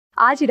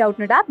आज ही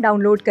Doubtnut app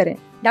download करें।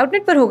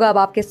 डाउटनट पर होगा अब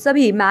आपके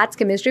सभी मैथ्स,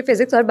 केमिस्ट्री,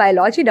 फिजिक्स और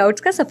बायोलॉजी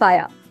डाउट्स का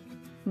सफाया।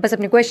 बस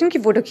अपने क्वेश्चन की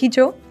फोटो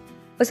खींचो,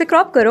 उसे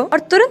क्रॉप करो और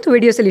तुरंत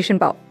वीडियो सोल्यूशन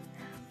पाओ।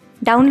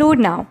 Download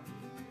now.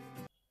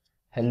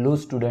 Hello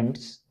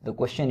students, the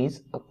question is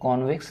a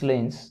convex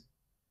lens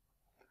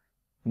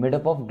made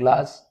up of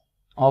glass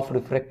of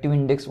refractive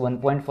index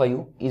 1.5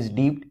 is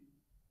dipped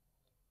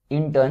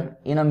in turn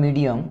in a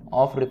medium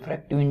of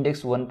refractive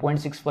index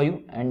 1.65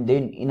 and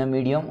then in a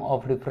medium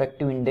of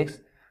refractive index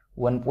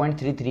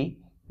 1.33.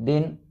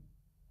 Then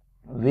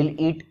will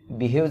it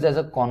behaves as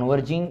a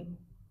converging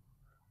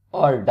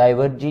or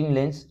diverging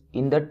lens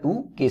in the two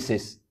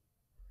cases?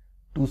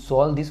 To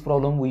solve this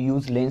problem, we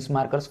use lens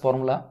markers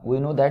formula. We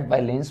know that by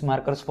lens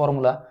markers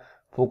formula,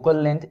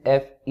 focal length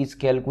f is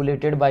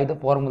calculated by the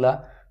formula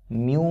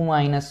mu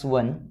minus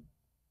 1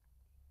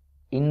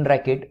 in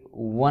bracket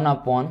 1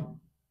 upon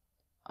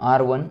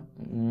r1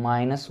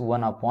 minus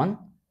 1 upon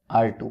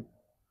r2,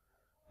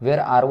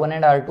 where r1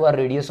 and r2 are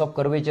radius of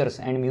curvatures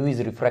and mu is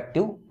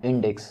refractive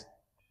index.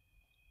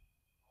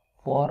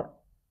 For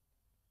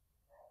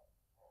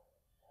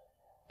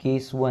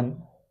case 1,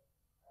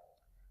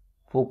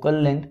 focal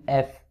length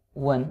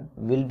f1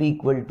 will be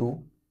equal to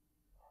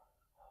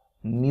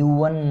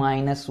mu1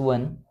 minus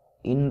 1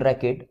 in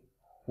bracket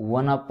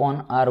 1 upon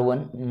r1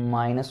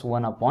 minus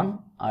 1 upon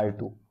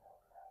r2.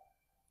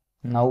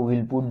 Now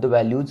we'll put the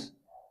values.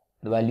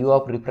 The value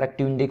of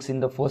refractive index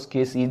in the first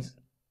case is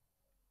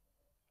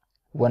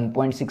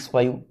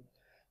 1.65.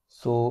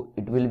 So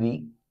it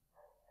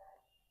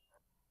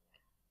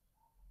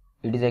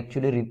is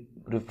actually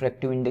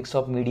refractive index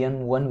of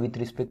medium 1 with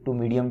respect to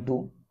medium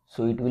 2.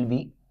 So it will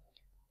be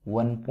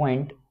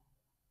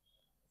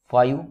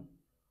 1.5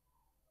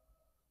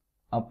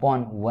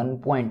 upon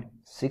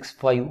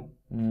 1.65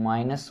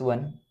 minus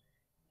 1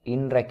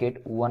 in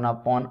bracket 1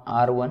 upon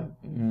r1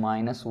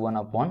 minus 1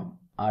 upon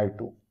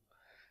r2.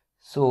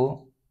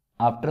 So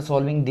after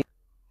solving this,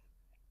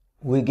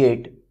 we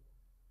get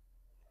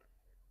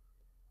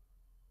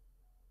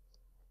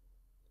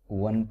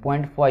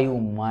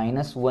 1.5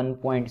 minus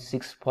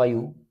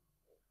 1.65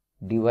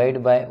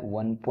 divided by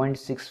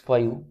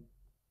 1.65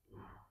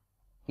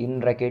 in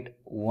bracket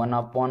 1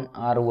 upon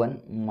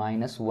r1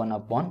 minus 1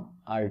 upon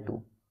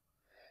r2.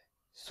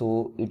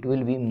 So it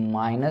will be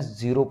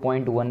minus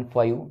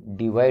 0.15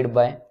 divided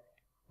by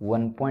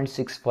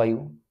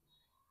 1.65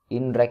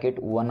 in bracket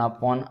 1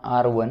 upon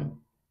r1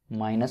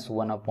 minus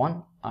 1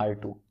 upon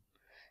r2.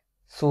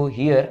 So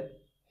here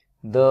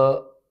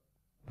the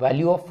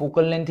value of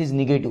focal length is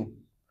negative.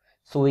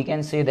 So we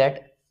can say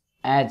that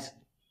as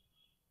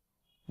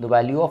the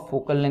value of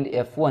focal length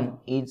f1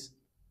 is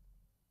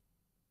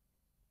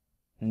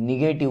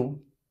negative,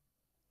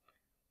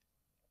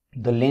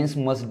 the lens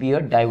must be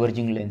a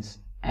diverging lens.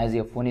 As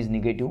f1 is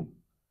negative,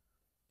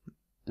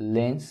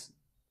 lens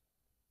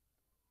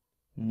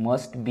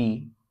must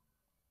be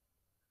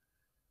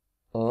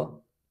a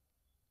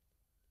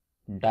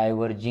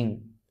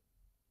diverging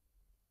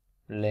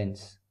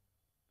lens,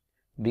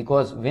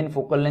 because when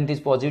focal length is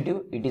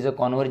positive it is a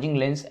converging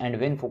lens, and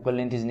when focal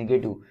length is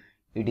negative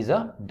it is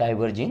a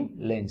diverging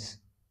lens.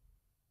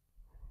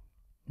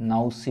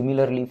 Now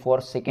similarly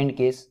for second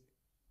case,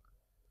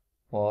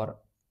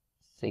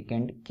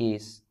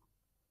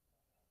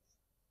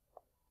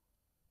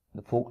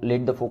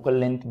 let the focal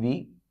length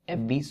be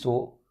fb,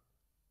 so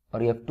or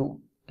f2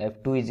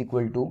 is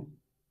equal to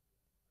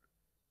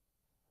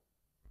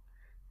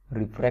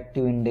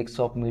refractive index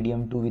of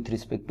medium 2 with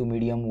respect to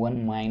medium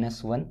 1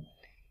 minus 1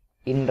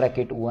 in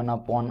bracket 1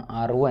 upon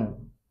r1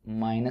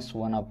 minus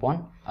 1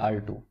 upon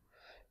r2.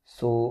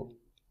 So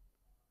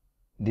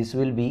this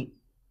will be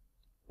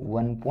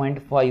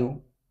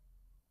 1.5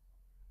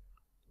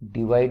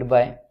 divided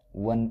by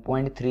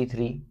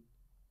 1.33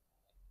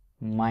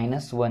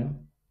 minus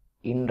 1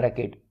 in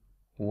bracket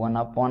 1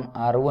 upon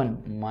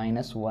r1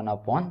 minus 1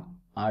 upon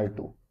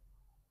r2,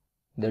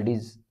 that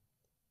is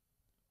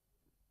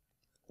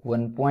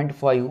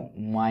 1.5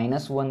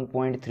 minus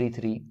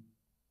 1.33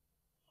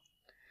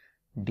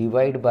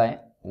 divided by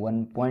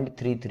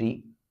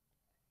 1.33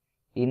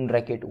 in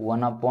bracket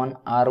 1 upon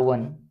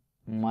r1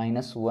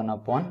 minus 1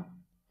 upon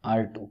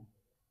r2.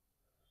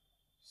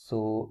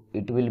 So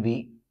it will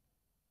be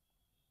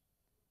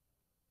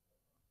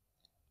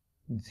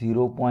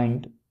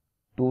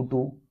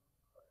 0.22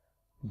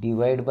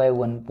 divided by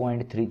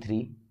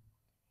 1.33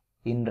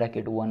 in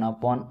bracket 1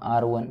 upon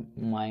r1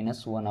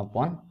 minus 1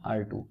 upon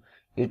r2.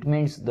 It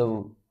means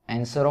the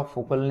answer of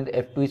focal length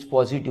f2 is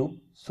positive.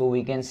 So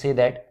we can say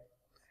that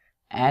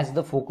as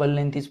the focal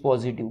length is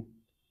positive,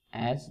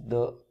 as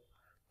the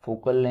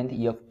focal length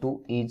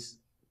f2 is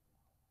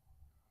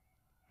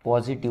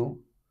positive,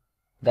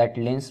 that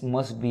lens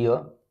must be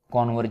a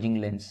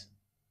converging lens.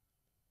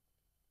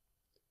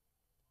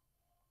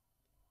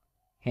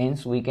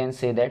 Hence we can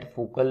say that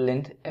focal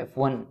length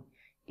f1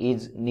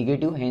 is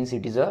negative, hence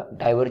it is a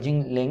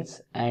diverging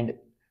lens, and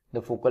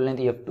the focal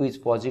length f2 is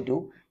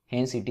positive,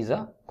 hence it is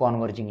a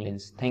converging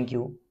lens. Thank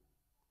you.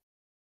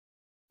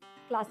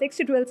 Class 6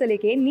 से 12 से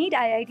लेके NEET,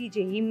 IIT,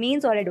 JEE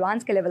mains और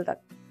advance के level तक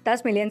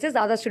 10 million से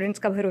ज़्यादा students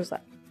का भरोसा।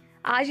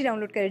 आज ही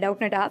डाउनलोड करें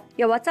डाउटनट ऐप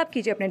या व्हाट्सएप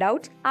कीजिए अपने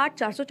डाउट्स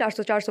 8400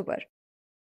 400 400 पर।